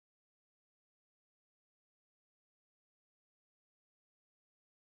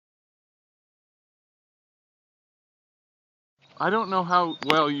I don't know how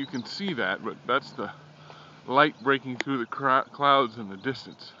well you can see that, but that's the light breaking through the clouds in the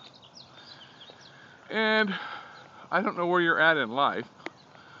distance. And I don't know where you're at in life,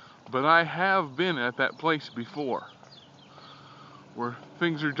 but I have been at that place before, where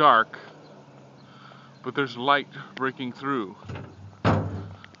things are dark, but there's light breaking through.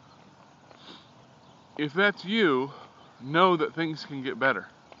 If that's you, know that things can get better.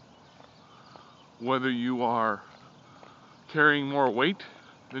 Whether you are carrying more weight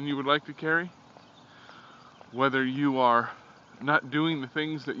than you would like to carry, whether you are not doing the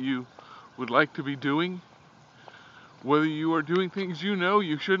things that you would like to be doing, whether you are doing things you know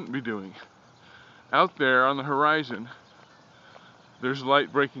you shouldn't be doing. Out there on the horizon, there's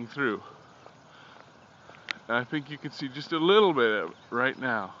light breaking through. And I think you can see just a little bit of it right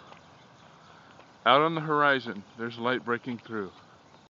now. Out on the horizon, there's light breaking through.